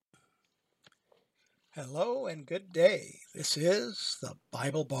Hello and good day. This is the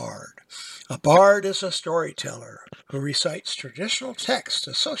Bible Bard. A bard is a storyteller who recites traditional texts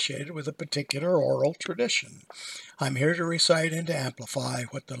associated with a particular oral tradition. I'm here to recite and to amplify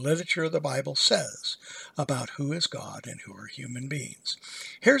what the literature of the Bible says about who is God and who are human beings.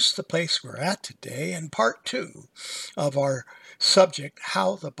 Here's the place we're at today in part 2 of our subject,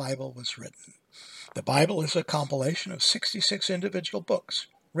 How the Bible Was Written. The Bible is a compilation of 66 individual books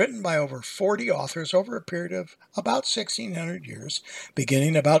written by over 40 authors over a period of about 1600 years,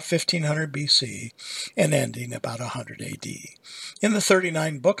 beginning about 1500 BC and ending about 100 AD. In the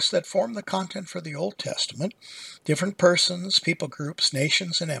 39 books that form the content for the Old Testament, different persons, people groups,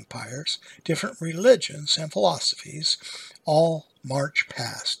 nations, and empires, different religions and philosophies all march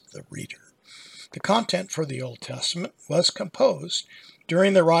past the reader. The content for the Old Testament was composed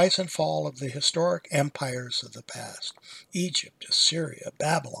during the rise and fall of the historic empires of the past, Egypt, Assyria,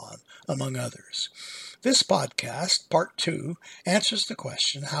 Babylon, among others. This podcast, part 2, answers the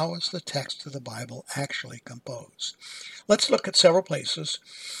question, how is the text of the Bible actually composed? Let's look at several places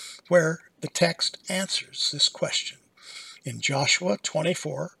where the text answers this question. In Joshua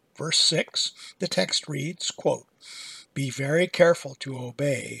 24, verse 6, the text reads, quote, "Be very careful to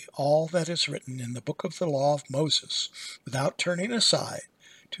obey all that is written in the book of the law of Moses, without turning aside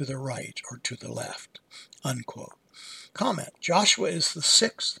to the right or to the left." Unquote. Comment: Joshua is the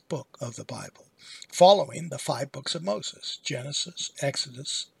sixth book of the Bible, following the 5 books of Moses: Genesis,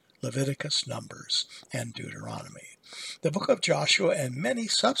 Exodus, Leviticus, Numbers, and Deuteronomy. The book of Joshua and many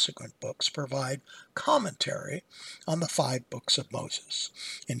subsequent books provide commentary on the 5 books of Moses.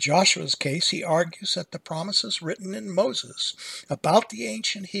 In Joshua's case, he argues that the promises written in Moses about the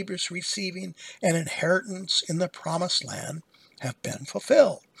ancient Hebrews receiving an inheritance in the promised land have been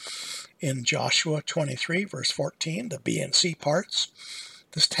fulfilled. In Joshua 23, verse 14, the B and C parts,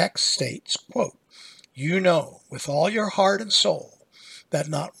 this text states, quote, "You know with all your heart and soul that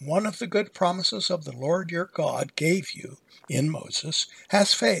not one of the good promises of the Lord your God gave you in Moses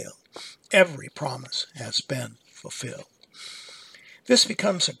has failed. Every promise has been fulfilled." This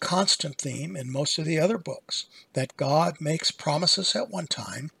becomes a constant theme in most of the other books, that God makes promises at one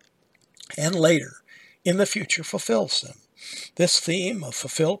time and later in the future fulfills them. This theme of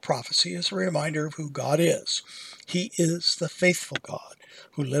fulfilled prophecy is a reminder of who God is. He is the faithful God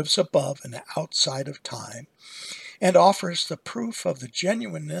who lives above and outside of time, and offers the proof of the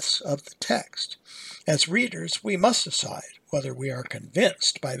genuineness of the text. As readers, we must decide whether we are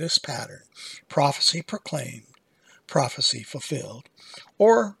convinced by this pattern, prophecy proclaimed, prophecy fulfilled,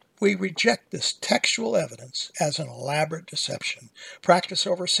 or we reject this textual evidence as an elaborate deception practiced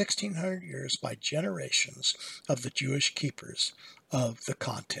over 1600 years by generations of the Jewish keepers of the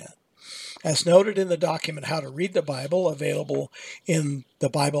content. As noted in the document How to Read the Bible, available in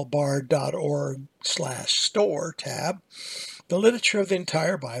the BibleBard.org/store tab, the literature of the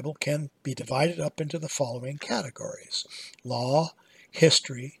entire Bible can be divided up into the following categories: law,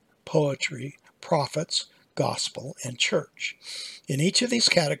 history, poetry, prophets, gospel, and church. In each of these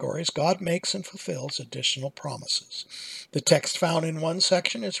categories, God makes and fulfills additional promises. The text found in one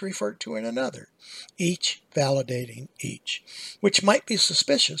section is referred to in another, each validating each, which might be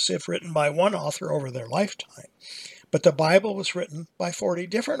suspicious if written by one author over their lifetime. But the Bible was written by 40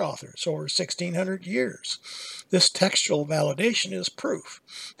 different authors over 1600 years. This textual validation is proof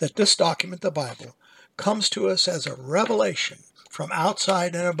that this document, the Bible, comes to us as a revelation from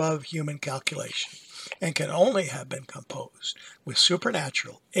outside and above human calculation, and can only have been composed with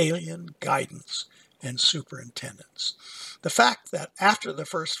supernatural, alien guidance and superintendence. The fact that after the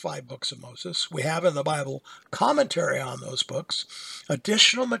first 5 books of Moses, we have in the Bible commentary on those books,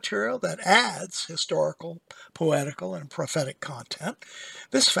 additional material that adds historical, poetical, and prophetic content,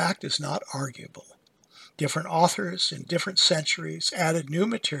 this fact is not arguable. Different authors in different centuries added new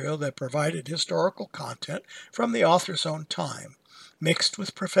material that provided historical content from the author's own time, mixed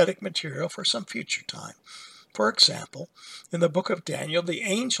with prophetic material for some future time. For example, in the book of Daniel, the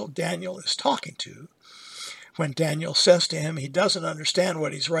angel Daniel is talking to, when Daniel says to him he doesn't understand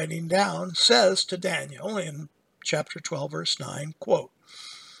what he's writing down, says to Daniel in chapter 12, verse 9, quote,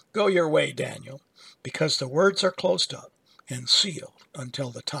 "Go your way, Daniel, because the words are closed up and sealed until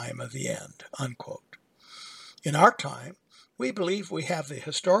the time of the end." Unquote. In our time, we believe we have the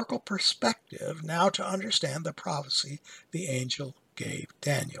historical perspective now to understand the prophecy the angel gave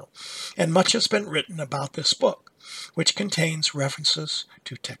Daniel. And much has been written about this book, which contains references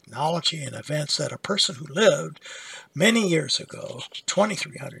to technology and events that a person who lived many years ago,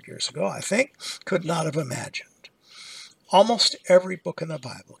 2,300 years ago, I think, could not have imagined. Almost every book in the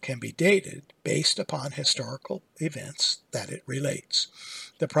Bible can be dated based upon historical events that it relates.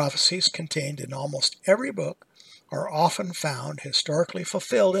 The prophecies contained in almost every book are often found historically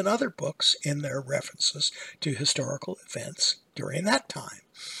fulfilled in other books in their references to historical events during that time.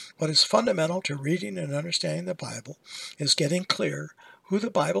 What is fundamental to reading and understanding the Bible is getting clear who the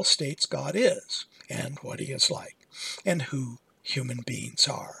Bible states God is and what he is like, and who human beings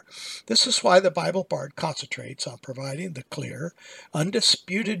are. This is why the Bible Bard concentrates on providing the clear,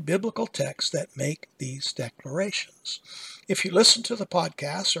 undisputed biblical texts that make these declarations. If you listen to the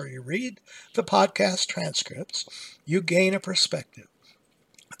podcast or you read the podcast transcripts, you gain a perspective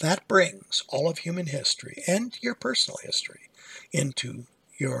that brings all of human history and your personal history into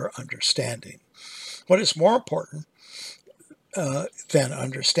your understanding. What is more important than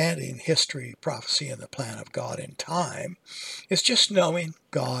understanding history, prophecy, and the plan of God in time is just knowing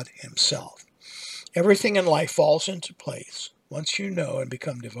God himself. Everything in life falls into place once you know and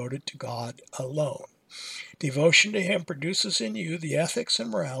become devoted to God alone. Devotion to him produces in you the ethics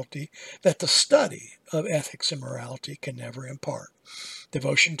and morality that the study of ethics and morality can never impart.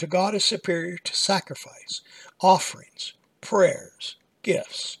 Devotion to God is superior to sacrifice, offerings, prayers,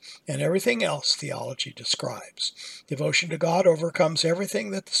 gifts, and everything else theology describes. Devotion to God overcomes everything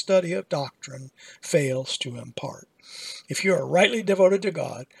that the study of doctrine fails to impart. If you are rightly devoted to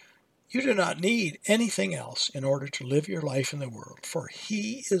God, you do not need anything else in order to live your life in the world, for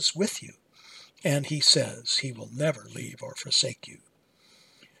he is with you, and he says he will never leave or forsake you.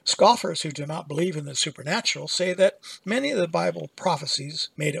 Scoffers who do not believe in the supernatural say that many of the Bible prophecies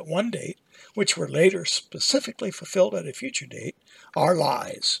made at one date, which were later specifically fulfilled at a future date, are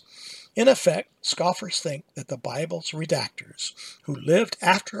lies. In effect, scoffers think that the Bible's redactors, who lived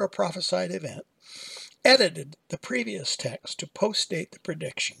after a prophesied event, edited the previous text to post-date the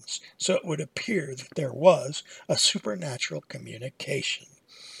predictions so it would appear that there was a supernatural communication.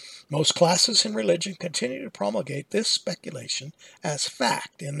 Most classes in religion continue to promulgate this speculation as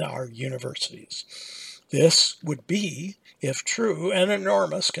fact in our universities. This would be, if true, an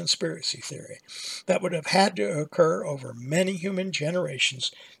enormous conspiracy theory that would have had to occur over many human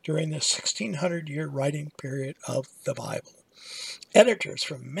generations during the 1600-year writing period of the Bible. Editors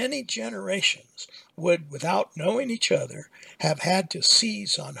from many generations would, without knowing each other, have had to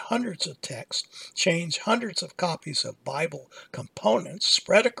seize on hundreds of texts, change hundreds of copies of Bible components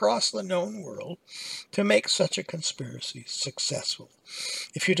spread across the known world to make such a conspiracy successful.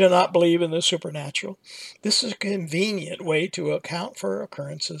 If you do not believe in the supernatural, this is a convenient way to account for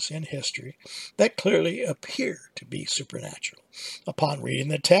occurrences in history that clearly appear to be supernatural. Upon reading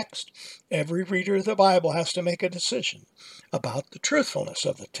the text, every reader of the Bible has to make a decision about the truthfulness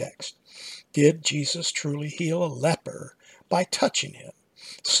of the text. Did Jesus truly heal a leper by touching him?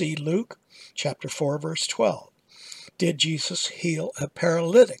 See Luke chapter 4, verse 12. Did Jesus heal a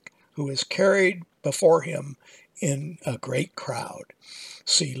paralytic who was carried before him in a great crowd?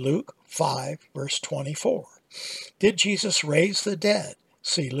 See Luke 5, verse 24. Did Jesus raise the dead?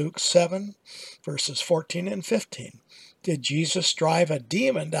 See Luke 7, verses 14 and 15. Did Jesus drive a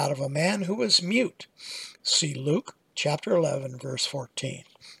demon out of a man who was mute? See Luke chapter 11, verse 14.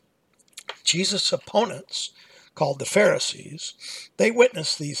 Jesus' opponents, called the Pharisees, they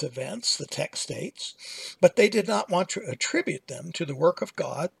witnessed these events, the text states, but they did not want to attribute them to the work of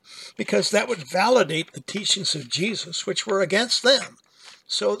God because that would validate the teachings of Jesus, which were against them.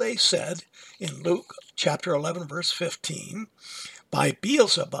 So they said in Luke chapter 11, verse 15, by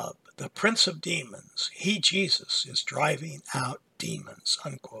Beelzebub, the prince of demons, he, Jesus, is driving out demons,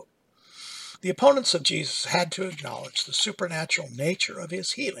 unquote. The opponents of Jesus had to acknowledge the supernatural nature of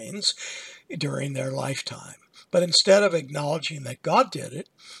his healings during their lifetime. But instead of acknowledging that God did it,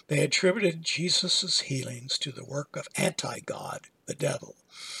 they attributed Jesus' healings to the work of anti-God, the devil.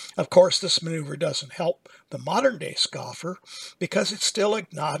 Of course, this maneuver doesn't help the modern-day scoffer because it still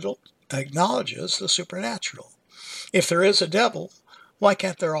acknowledges the supernatural. If there is a devil, why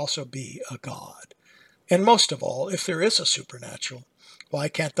can't there also be a God? And most of all, if there is a supernatural, why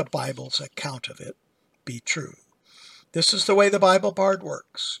can't the Bible's account of it be true? This is the way the Bible Bard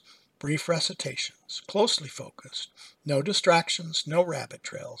works. Brief recitations, closely focused, no distractions, no rabbit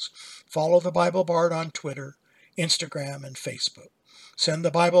trails. Follow the Bible Bard on Twitter, Instagram, and Facebook. Send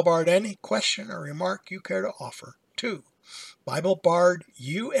the Bible Bard any question or remark you care to offer to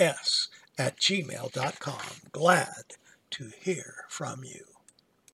BibleBardUS@gmail.com. Glad to hear from you.